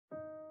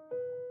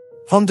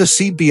Honda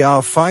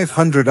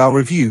CBR500R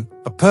Review,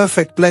 a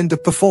perfect blend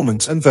of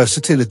performance and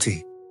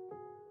versatility.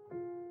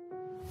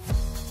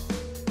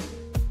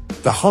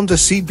 The Honda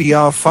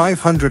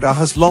CBR500R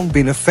has long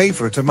been a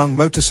favorite among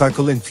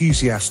motorcycle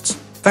enthusiasts,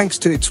 thanks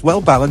to its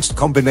well-balanced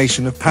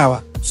combination of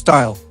power,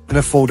 style, and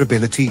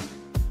affordability.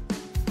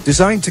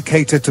 Designed to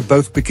cater to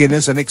both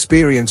beginners and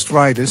experienced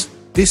riders,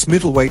 this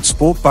middleweight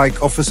sport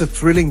bike offers a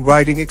thrilling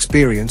riding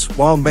experience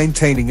while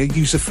maintaining a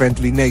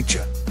user-friendly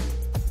nature.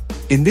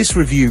 In this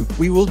review,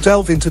 we will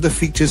delve into the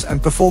features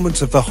and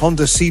performance of the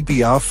Honda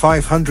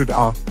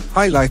CBR500R,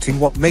 highlighting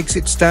what makes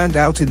it stand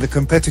out in the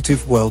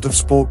competitive world of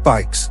sport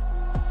bikes.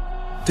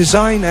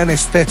 Design and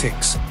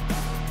aesthetics.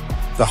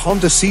 The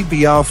Honda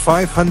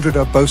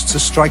CBR500R boasts a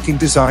striking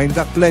design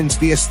that blends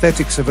the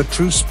aesthetics of a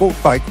true sport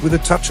bike with a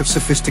touch of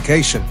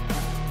sophistication.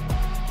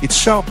 Its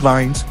sharp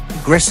lines,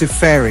 aggressive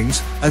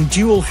fairings, and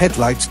dual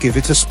headlights give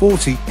it a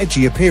sporty,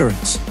 edgy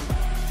appearance.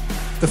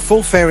 The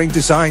full fairing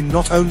design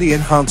not only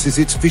enhances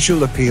its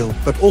visual appeal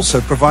but also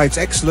provides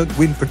excellent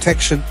wind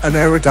protection and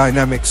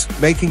aerodynamics,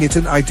 making it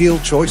an ideal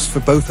choice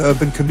for both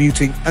urban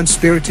commuting and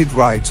spirited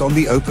rides on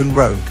the open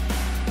road.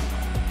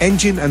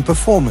 Engine and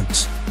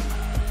performance.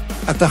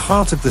 At the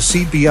heart of the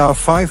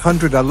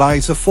CBR500R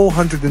lies a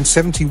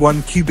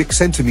 471 cubic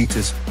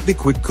centimeters,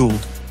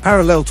 liquid-cooled,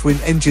 parallel twin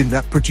engine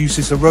that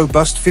produces a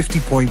robust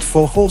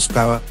 50.4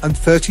 horsepower and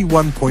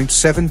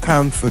 31.7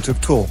 pound-foot of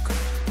torque.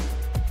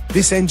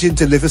 This engine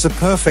delivers a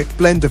perfect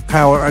blend of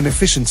power and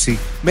efficiency,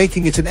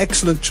 making it an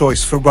excellent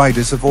choice for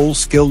riders of all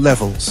skill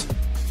levels.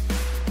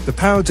 The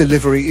power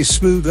delivery is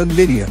smooth and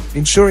linear,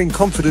 ensuring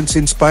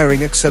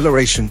confidence-inspiring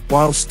acceleration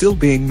while still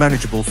being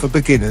manageable for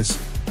beginners.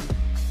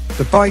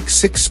 The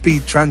bike's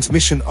 6-speed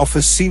transmission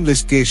offers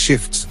seamless gear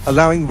shifts,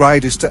 allowing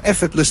riders to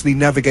effortlessly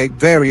navigate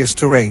various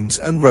terrains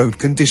and road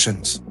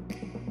conditions.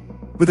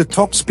 With a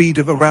top speed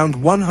of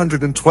around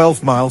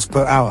 112 miles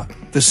per hour,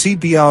 the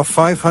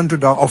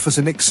CBR500R offers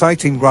an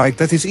exciting ride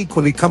that is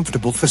equally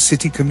comfortable for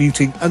city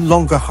commuting and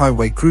longer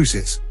highway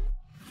cruises.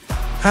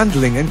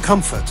 Handling and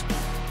comfort.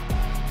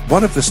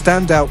 One of the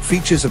standout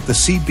features of the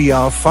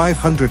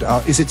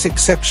CBR500R is its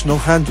exceptional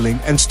handling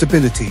and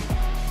stability.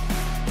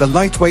 The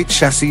lightweight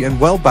chassis and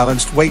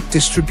well-balanced weight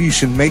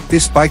distribution make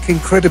this bike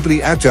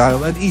incredibly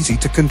agile and easy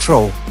to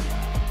control.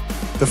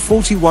 The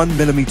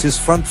 41mm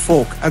front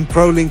fork and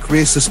ProLink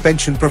rear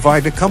suspension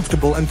provide a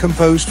comfortable and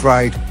composed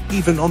ride,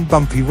 even on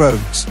bumpy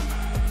roads.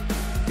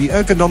 The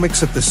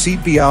ergonomics of the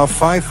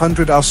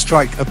CBR500R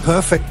strike a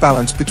perfect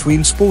balance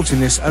between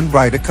sportiness and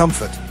rider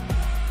comfort.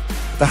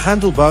 The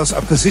handlebars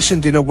are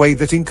positioned in a way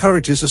that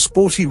encourages a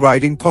sporty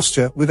riding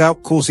posture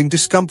without causing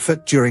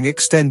discomfort during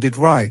extended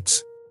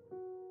rides.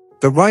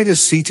 The rider's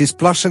seat is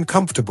plush and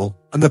comfortable,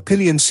 and the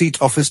pillion seat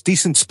offers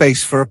decent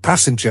space for a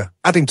passenger,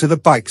 adding to the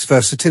bike's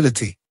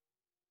versatility.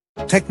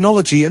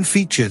 Technology and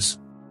features.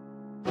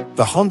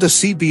 The Honda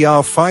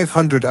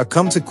CBR500R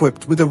comes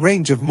equipped with a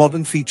range of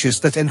modern features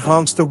that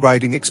enhance the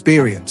riding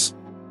experience.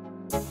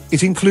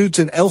 It includes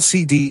an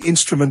LCD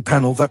instrument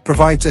panel that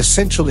provides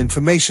essential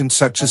information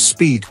such as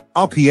speed,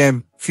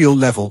 RPM, fuel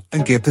level,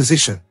 and gear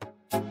position.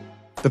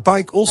 The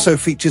bike also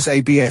features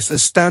ABS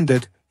as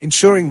standard,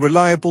 ensuring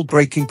reliable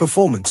braking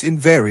performance in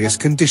various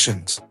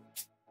conditions.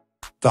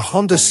 The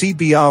Honda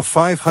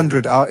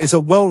CBR500R is a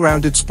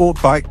well-rounded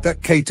sport bike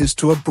that caters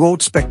to a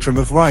broad spectrum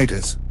of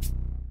riders.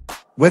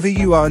 Whether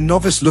you are a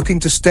novice looking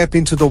to step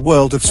into the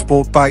world of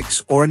sport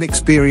bikes or an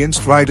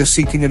experienced rider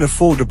seeking an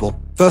affordable,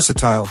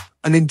 versatile,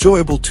 and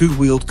enjoyable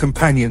two-wheeled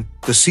companion,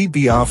 the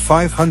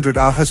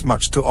CBR500R has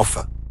much to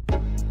offer.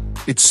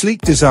 Its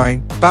sleek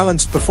design,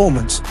 balanced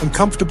performance, and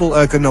comfortable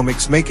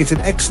ergonomics make it an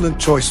excellent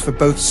choice for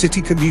both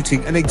city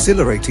commuting and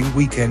exhilarating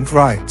weekend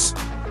rides.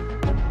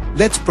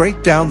 Let's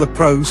break down the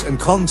pros and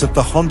cons of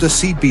the Honda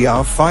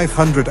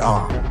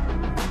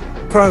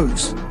CBR500R.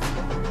 Pros.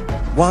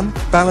 1.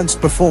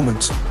 Balanced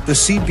performance. The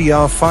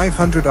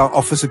CBR500R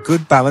offers a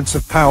good balance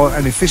of power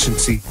and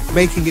efficiency,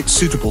 making it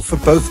suitable for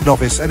both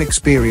novice and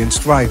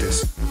experienced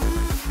riders.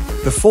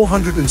 The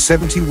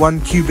 471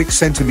 cubic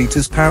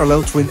centimeters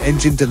parallel twin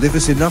engine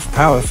delivers enough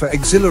power for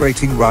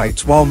exhilarating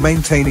rides while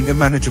maintaining a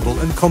manageable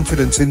and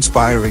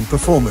confidence-inspiring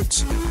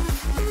performance.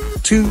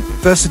 2.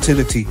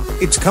 Versatility.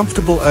 Its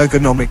comfortable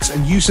ergonomics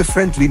and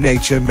user-friendly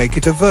nature make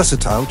it a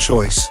versatile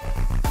choice.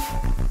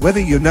 Whether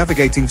you're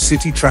navigating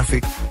city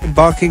traffic,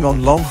 embarking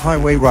on long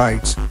highway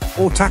rides,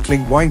 or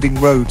tackling winding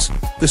roads,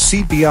 the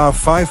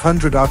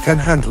CBR500R can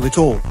handle it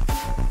all.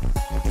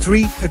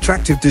 3.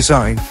 Attractive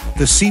design.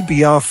 The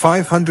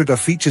CBR500R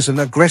features an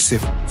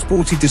aggressive,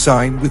 sporty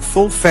design with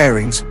full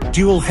fairings,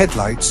 dual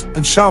headlights,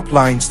 and sharp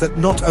lines that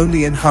not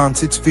only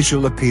enhance its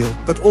visual appeal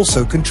but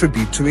also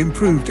contribute to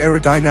improved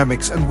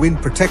aerodynamics and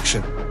wind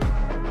protection.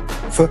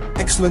 For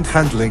excellent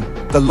handling,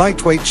 the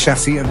lightweight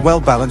chassis and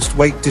well-balanced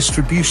weight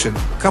distribution,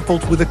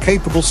 coupled with a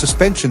capable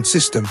suspension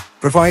system,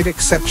 provide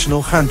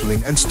exceptional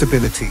handling and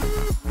stability.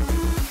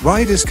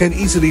 Riders can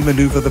easily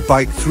maneuver the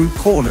bike through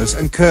corners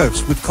and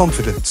curves with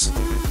confidence.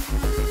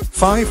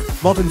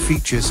 5. Modern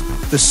features.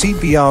 The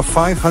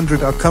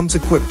CBR500R comes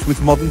equipped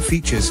with modern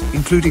features,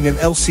 including an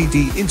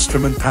LCD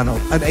instrument panel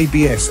and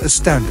ABS as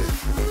standard.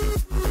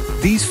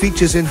 These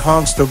features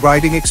enhance the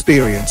riding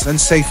experience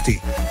and safety.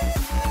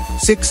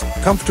 6.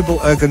 Comfortable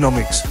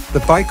ergonomics.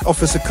 The bike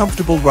offers a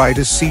comfortable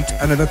rider's seat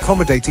and an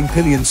accommodating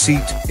pillion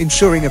seat,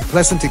 ensuring a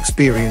pleasant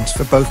experience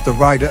for both the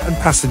rider and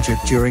passenger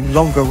during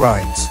longer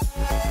rides.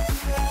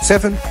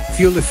 7.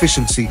 Fuel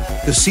efficiency.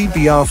 The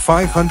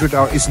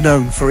CBR500R is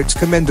known for its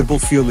commendable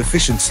fuel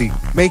efficiency,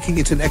 making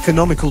it an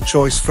economical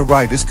choice for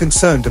riders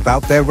concerned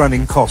about their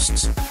running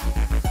costs.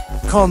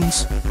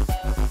 Cons.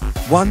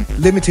 1.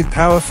 Limited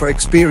power for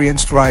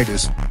experienced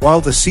riders.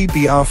 While the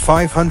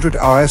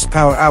CBR500R's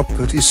power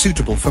output is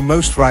suitable for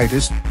most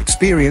riders,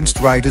 experienced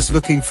riders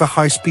looking for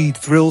high-speed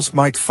thrills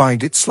might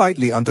find it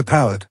slightly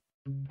underpowered.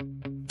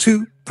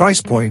 2.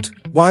 Price point.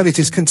 While it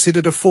is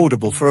considered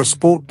affordable for a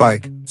sport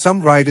bike,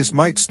 some riders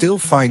might still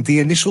find the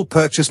initial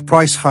purchase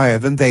price higher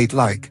than they'd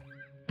like.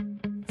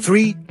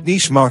 3.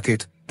 Niche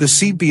market. The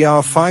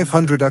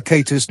CBR500R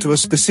caters to a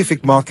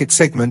specific market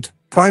segment,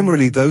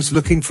 primarily those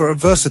looking for a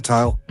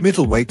versatile,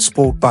 middleweight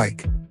sport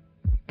bike.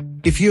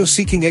 If you're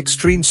seeking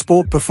extreme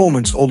sport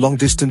performance or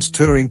long-distance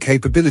touring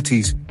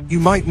capabilities, you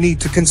might need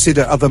to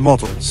consider other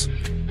models.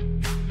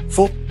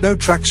 4. No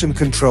traction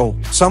control.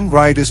 Some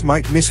riders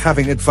might miss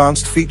having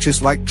advanced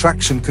features like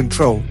traction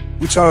control,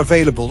 which are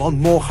available on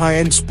more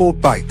high-end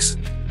sport bikes.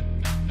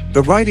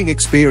 The riding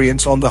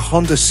experience on the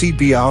Honda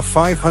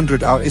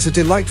CBR500R is a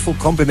delightful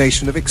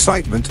combination of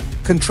excitement,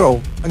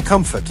 control, and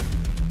comfort.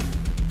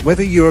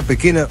 Whether you're a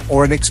beginner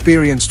or an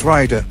experienced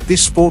rider,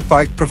 this sport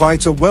bike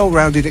provides a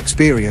well-rounded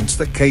experience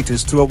that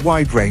caters to a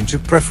wide range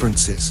of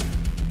preferences.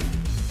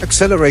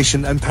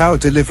 Acceleration and power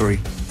delivery.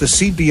 The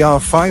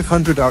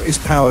CBR500R is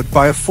powered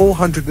by a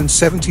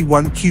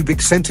 471 cubic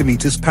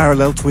centimeters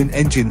parallel twin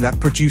engine that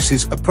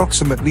produces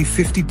approximately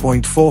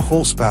 50.4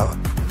 horsepower.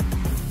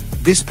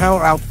 This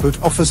power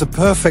output offers a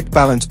perfect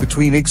balance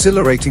between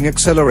exhilarating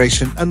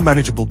acceleration and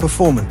manageable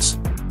performance.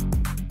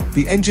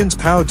 The engine's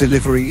power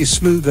delivery is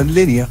smooth and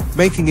linear,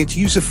 making it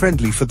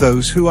user-friendly for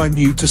those who are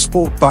new to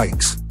sport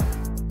bikes.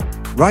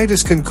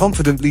 Riders can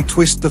confidently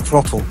twist the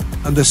throttle,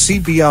 and the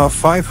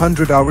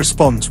CBR500R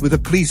responds with a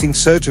pleasing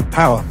surge of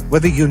power,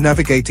 whether you're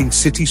navigating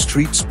city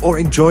streets or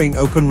enjoying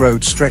open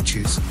road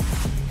stretches.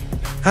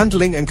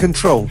 Handling and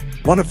control.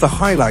 One of the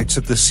highlights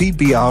of the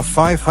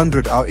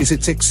CBR500R is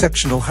its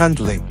exceptional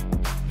handling.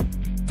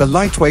 The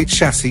lightweight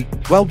chassis,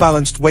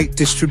 well-balanced weight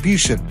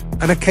distribution,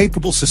 and a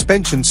capable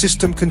suspension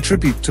system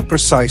contribute to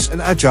precise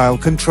and agile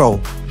control.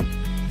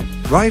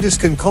 Riders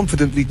can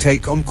confidently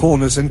take on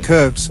corners and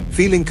curves,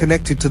 feeling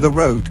connected to the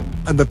road,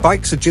 and the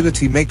bike's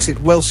agility makes it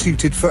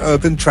well-suited for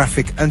urban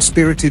traffic and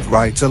spirited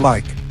rides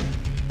alike.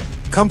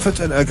 Comfort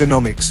and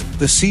ergonomics.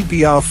 The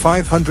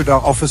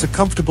CBR500R offers a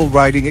comfortable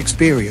riding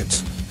experience,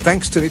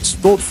 thanks to its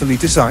thoughtfully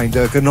designed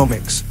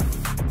ergonomics.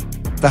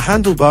 The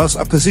handlebars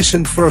are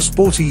positioned for a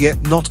sporty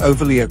yet not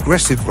overly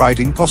aggressive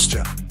riding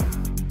posture.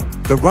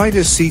 The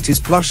rider's seat is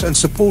plush and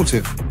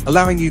supportive,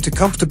 allowing you to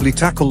comfortably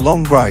tackle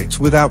long rides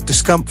without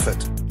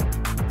discomfort.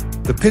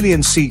 The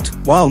pillion seat,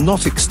 while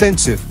not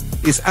extensive,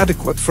 is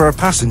adequate for a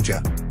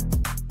passenger.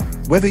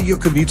 Whether you're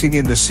commuting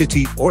in the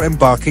city or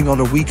embarking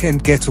on a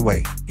weekend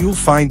getaway, you'll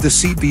find the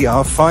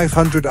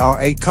CBR500R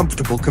a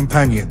comfortable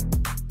companion.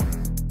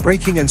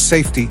 Braking and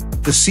safety.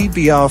 The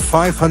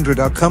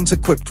CBR500R comes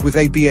equipped with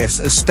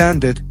ABS as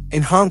standard,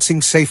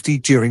 enhancing safety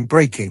during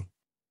braking.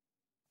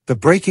 The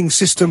braking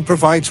system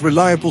provides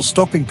reliable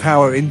stopping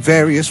power in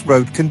various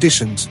road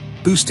conditions,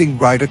 boosting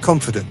rider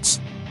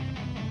confidence.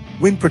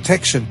 Wind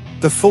protection.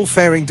 The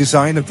full-fairing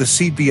design of the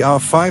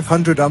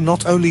CBR500R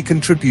not only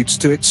contributes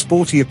to its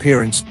sporty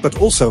appearance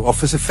but also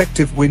offers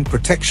effective wind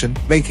protection,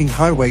 making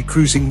highway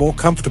cruising more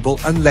comfortable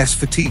and less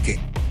fatiguing.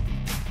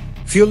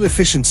 Fuel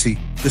efficiency.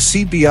 The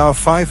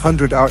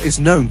CBR500R is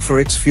known for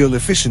its fuel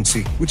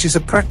efficiency, which is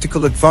a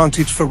practical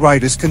advantage for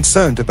riders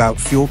concerned about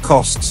fuel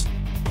costs.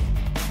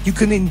 You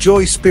can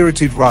enjoy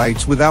spirited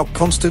rides without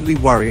constantly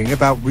worrying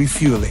about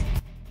refueling.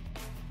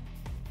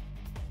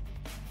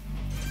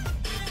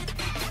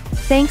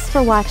 Thanks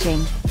for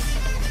watching.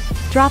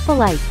 Drop a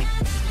like,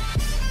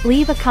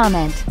 leave a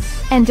comment,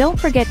 and don't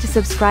forget to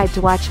subscribe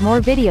to watch more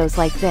videos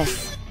like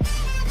this.